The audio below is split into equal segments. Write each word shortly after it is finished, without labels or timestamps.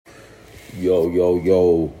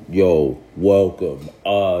Welcome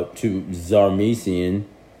to Zarmesian.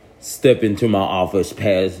 Step into my office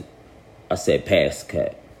past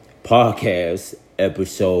cut. Podcast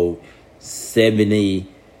episode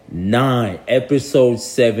 79. Episode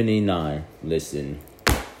 79. Listen,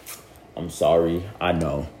 I'm sorry. I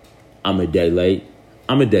know. I'm a day late,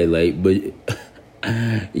 but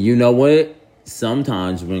you know what?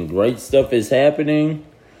 Sometimes when great stuff is happening,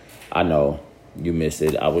 I know you miss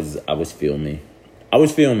it. I was filming.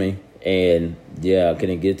 And yeah, I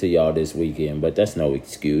couldn't get to y'all this weekend, but that's no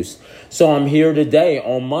excuse. So I'm here today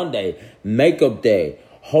on Monday, makeup day.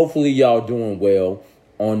 Hopefully y'all doing well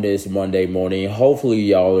on this Monday morning. Hopefully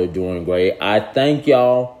y'all are doing great. I thank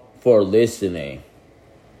y'all for listening.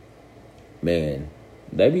 Man,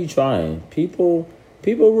 they be trying. People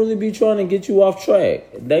really be trying to get you off track.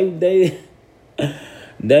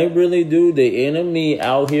 They really do. The enemy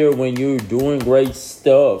out here, when you're doing great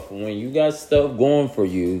stuff, when you got stuff going for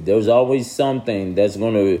you, there's always something that's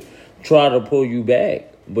going to try to pull you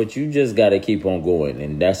back. But you just got to keep on going.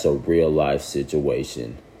 And that's a real life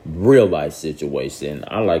situation.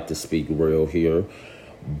 I like to speak real here.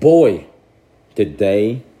 Boy,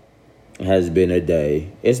 today has been a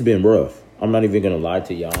day. It's been rough. I'm not even going to lie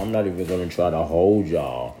to y'all. I'm not even going to try to hold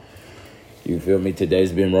y'all. You feel me?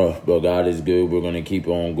 Today's been rough, but God is good. We're going to keep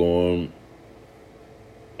on going.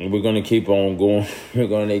 We're going to keep on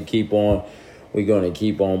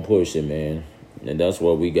pushing, man. And that's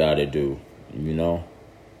what we got to do, you know?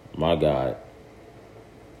 My God.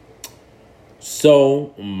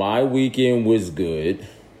 So, my weekend was good,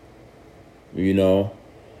 you know?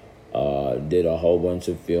 Did a whole bunch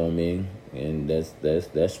of filming, and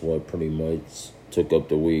that's what pretty much took up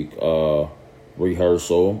the week.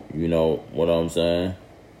 Rehearsal, you know what I'm saying?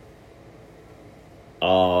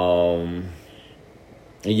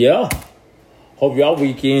 Yeah. Hope y'all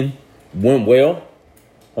weekend went well.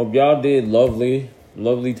 Hope y'all did lovely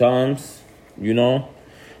times, you know?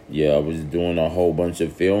 Yeah, I was doing a whole bunch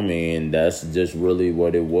of filming, and that's just really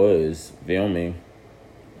what it was, filming.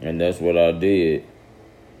 And that's what I did.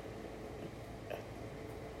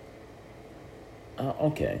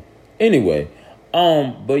 Okay. Anyway,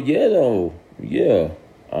 but yeah, though. Yeah.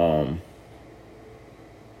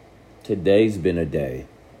 Today's been a day.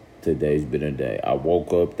 I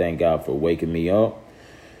woke up, thank God for waking me up.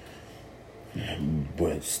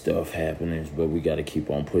 But stuff happens, but we got to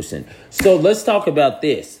keep on pushing. So let's talk about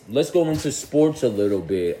this. Let's go into sports a little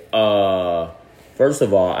bit. First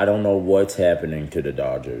of all, I don't know what's happening to the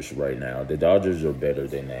Dodgers right now. The Dodgers are better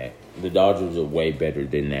than that. The Dodgers are way better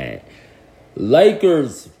than that.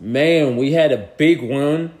 Lakers, man, we had a big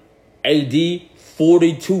win. AD,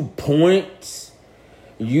 42 points.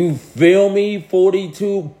 You feel me?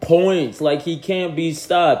 42 points. Like, he can't be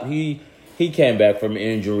stopped. He came back from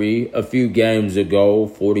injury a few games ago.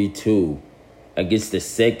 42 against the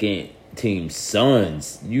second team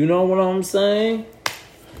Suns. You know what I'm saying?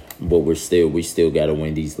 But we still got to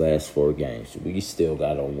win these last 4 games. We still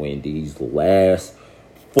got to win these last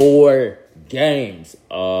 4 games.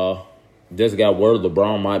 Just got word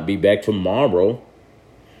LeBron might be back tomorrow.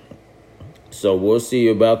 So we'll see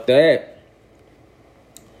about that.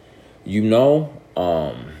 You know,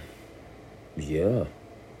 yeah.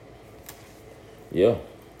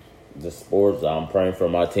 The sports, I'm praying for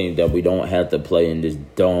my team that we don't have to play in this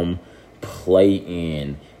dumb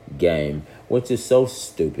play-in game, which is so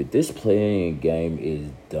stupid. This play-in game is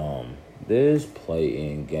dumb. This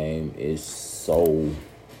play-in game is so...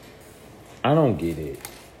 I don't get it.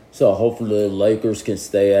 So hopefully the Lakers can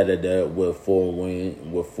stay out of that with 4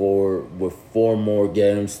 more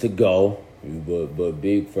games to go. But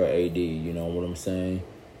big for AD, you know what I'm saying?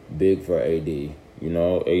 Big for AD. You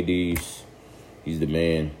know, he's the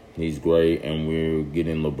man. He's great, and we're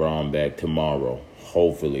getting LeBron back tomorrow.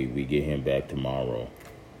 Hopefully we get him back tomorrow.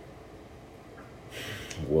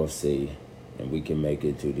 We'll see. And we can make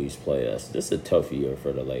it to these playoffs. This is a tough year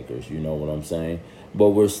for the Lakers, you know what I'm saying? But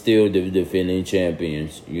we're still the defending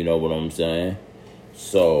champions, you know what I'm saying?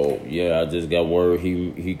 So, yeah, I just got word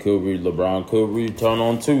LeBron could return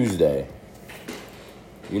on Tuesday.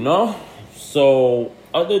 You know? So,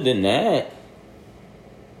 other than that,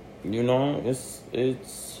 you know,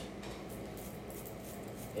 it's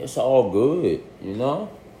all good, you know?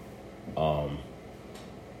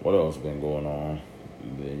 What else been going on?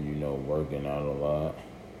 Been, you know, working out a lot.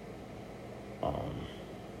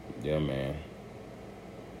 Yeah, man.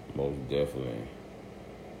 Most definitely.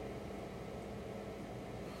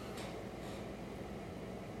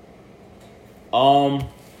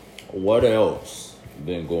 What else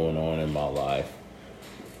been going on in my life?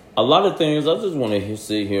 a lot of things. I just want to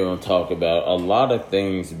sit here and talk about a lot of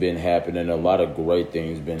things been happening. A lot of great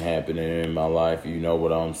things been happening in my life. You know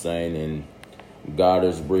what I'm saying? And God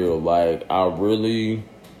is real. Like I really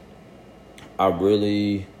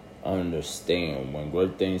understand when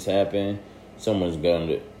great things happen. Someone's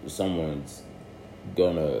gonna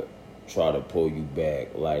try to pull you back.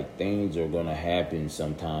 Like things are gonna happen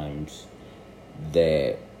sometimes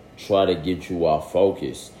that try to get you off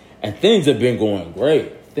focus. And things have been going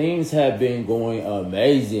great. Things have been going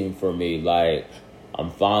amazing for me. Like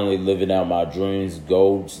I'm finally living out my dreams,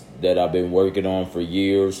 goals that I've been working on for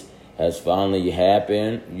years has finally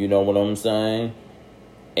happened. You know what I'm saying?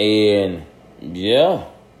 And yeah.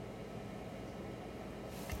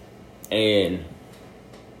 And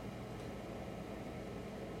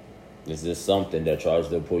this is something that tries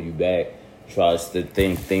to pull you back, tries to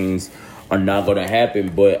think things are not going to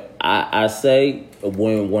happen. But I say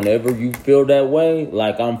whenever you feel that way,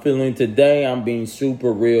 like I'm feeling today, I'm being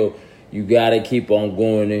super real. You got to keep on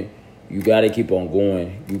going. You got to keep on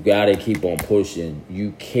going. You got to keep on pushing.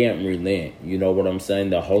 You can't relent. You know what I'm saying?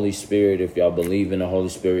 The Holy Spirit, if y'all believe in the Holy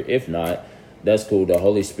Spirit, if not, that's cool. The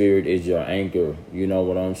Holy Spirit is your anchor. You know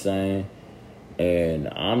what I'm saying? And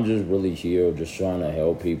I'm just really here just trying to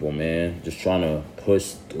help people, man. Just trying to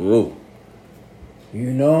push through.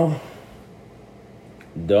 You know?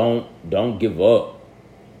 Don't give up.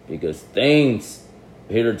 Because things,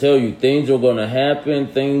 I'm here to tell you, things are going to happen.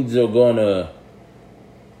 Things are going to,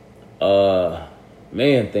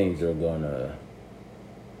 things are going to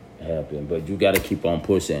happen. But you got to keep on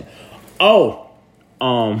pushing. Oh,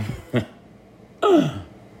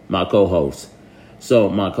 my co-hosts. So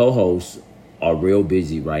my co-hosts are real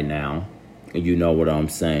busy right now. You know what I'm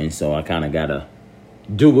saying? So I kind of got to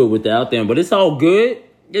do it without them. But it's all good.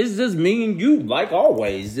 It's just me and you, like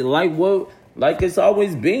always. Like it's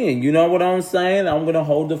always been. You know what I'm saying? I'm going to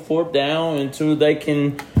hold the fort down until they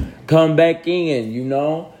can come back in, you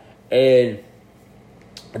know? And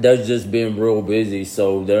they've just been real busy.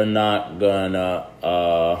 So they're not going to,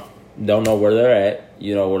 don't know where they're at.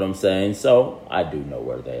 You know what I'm saying? So I do know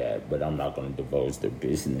where they're at, but I'm not going to divulge their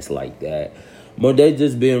business like that. But they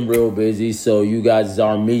just been real busy. So you guys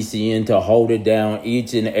are missing to hold it down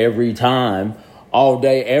each and every time, all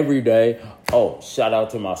day, every day. Oh, shout out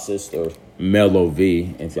to my sister, Mellow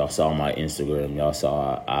V. If y'all saw my Instagram, y'all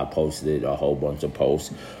saw I posted a whole bunch of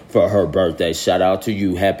posts for her birthday. Shout out to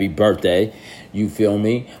you. Happy birthday. You feel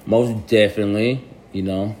me? Most definitely, you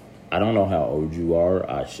know. I don't know how old you are.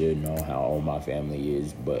 I should know how old my family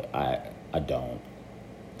is, but I don't.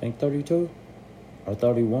 I think 32 or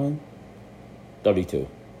 31? 32.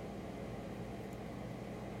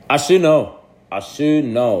 I should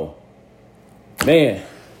know. Man,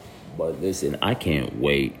 but listen, I can't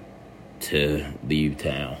wait to leave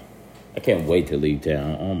town.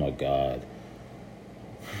 Oh, my God.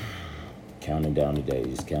 Counting down the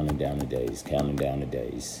days. I'm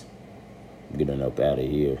getting up out of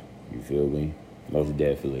here. You feel me? Most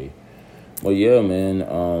definitely. Well, yeah,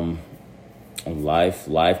 man. Life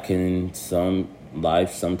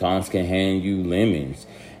sometimes can hand you lemons,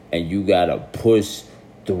 and you gotta push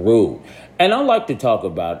through. And I like to talk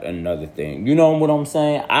about another thing. You know what I'm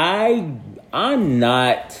saying? I'm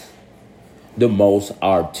not the most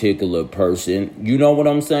articulate person. You know what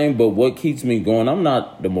I'm saying? But what keeps me going? I'm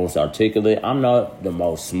not the most articulate. I'm not the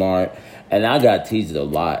most smart, and I got teased a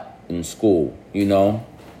lot in school. You know.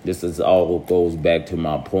 This is all goes back to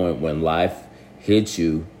my point. When life hits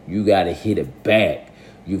you, you got to hit it back.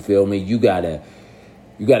 You feel me? You got to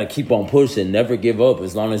keep on pushing. Never give up.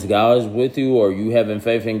 As long as God is with you or you having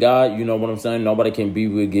faith in God, you know what I'm saying? Nobody can be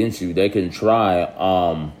against you. They can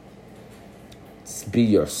try. Be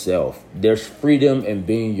yourself. There's freedom in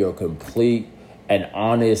being your complete and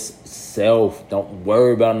honest self. Don't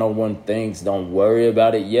worry about no one thinks. Don't worry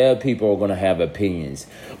about it. Yeah, people are going to have opinions.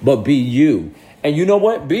 But be you. And you know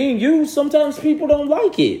what? Being you, sometimes people don't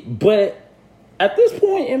like it. But at this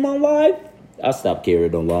point in my life, I stopped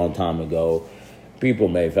caring a long time ago. People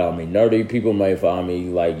may find me nerdy. People may find me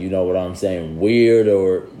like, you know what I'm saying, weird,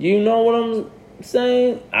 or you know what I'm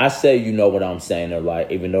saying? I say you know what I'm saying, or like,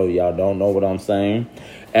 even though y'all don't know what I'm saying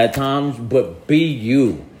at times. But be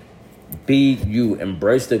you. Be you.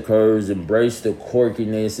 Embrace the curves. Embrace the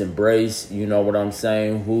quirkiness. Embrace, you know what I'm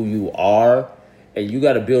saying, who you are. And you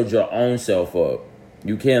got to build your own self up.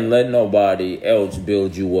 You can't let nobody else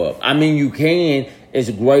build you up. I mean, you can. It's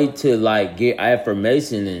great to like get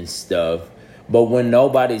affirmation and stuff. But when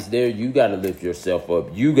nobody's there, you got to lift yourself up.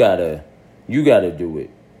 You got to do it.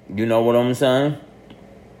 You know what I'm saying?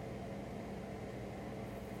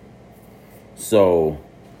 So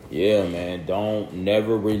Yeah, man. Don't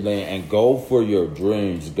never relent and go for your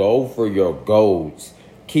dreams. Go for your goals.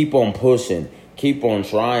 Keep on pushing. Keep on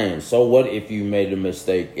trying. So what if you made a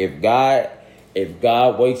mistake? If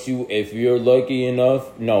God wakes you, if you're lucky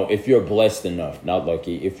enough, no, if you're blessed enough, not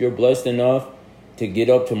lucky, if you're blessed enough to get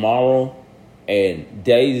up tomorrow and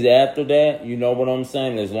days after that, you know what I'm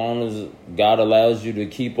saying? As long as God allows you to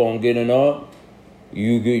keep on getting up,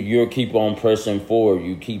 you'll keep on pressing forward.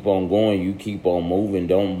 You keep on going. You keep on moving.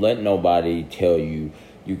 Don't let nobody tell you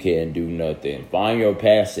you can't do nothing. Find your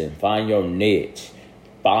passion. Find your niche.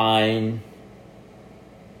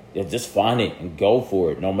 Just find it and go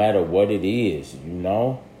for it. No matter what it is,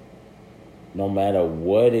 No matter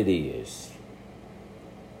what it is.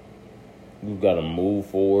 You got to move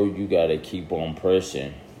forward. You got to keep on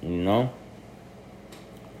pressing,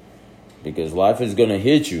 Because life is going to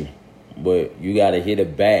hit you. But you got to hit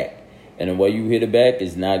it back. And the way you hit it back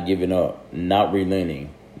is not giving up, not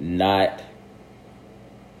relenting, not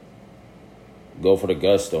go for the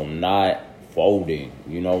gusto, not folding.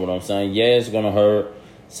 You know what I'm saying? Yeah, it's going to hurt.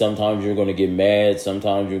 Sometimes you're going to get mad.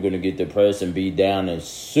 Sometimes you're going to get depressed and be down and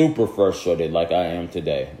super frustrated like I am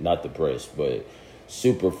today. Not depressed, but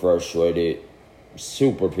super frustrated,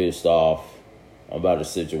 super pissed off about a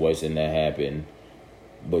situation that happened.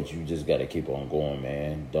 But you just got to keep on going,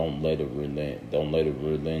 man. Don't let it relent. Don't let it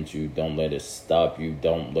relent you. Don't let it stop you.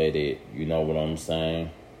 Don't let it, you know what I'm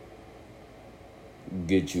saying,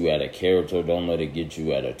 get you out of character. Don't let it get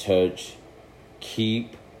you out of touch.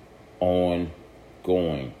 Keep on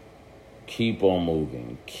going. Keep on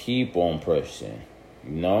moving. Keep on pressing.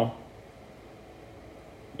 Man,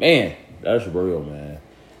 that's real, man.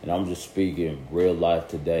 And I'm just speaking real life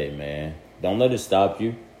today, man. Don't let it stop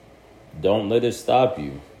you. Don't let it stop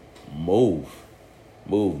you. Move.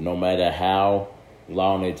 Move no matter how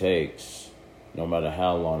long it takes. No matter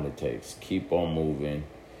how long it takes. Keep on moving.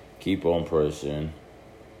 Keep on pressing.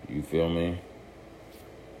 You feel me?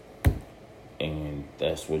 And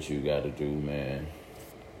that's what you got to do, man.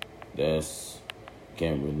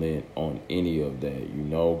 Can't relent on any of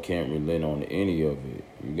that. Can't relent on any of it.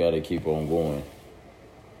 You got to keep on going.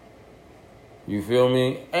 You feel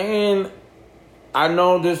me? And I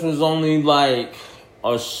know this was only like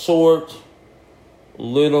a short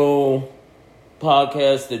little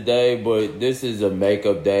podcast today, but this is a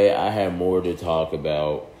makeup day. I had more to talk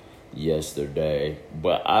about yesterday,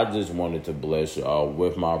 but I just wanted to bless y'all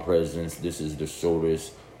with my presence. This is the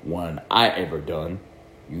shortest one I ever done.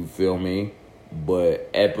 You feel me? But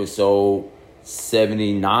episode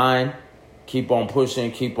 79, keep on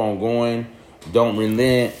pushing, keep on going. Don't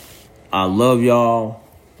relent. I love y'all.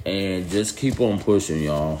 And just keep on pushing,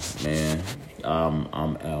 y'all, man. I'm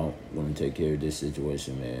out. Gonna take care of this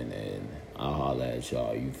situation, man. And I'll holler at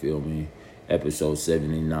y'all. You feel me? Episode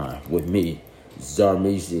 79 with me,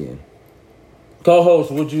 Zarmesian. Co-host,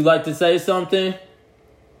 would you like to say something?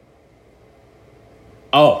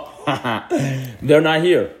 Oh, they're not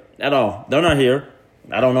here at all. They're not here.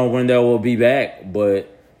 I don't know when they will be back, but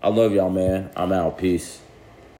I love y'all, man. I'm out. Peace.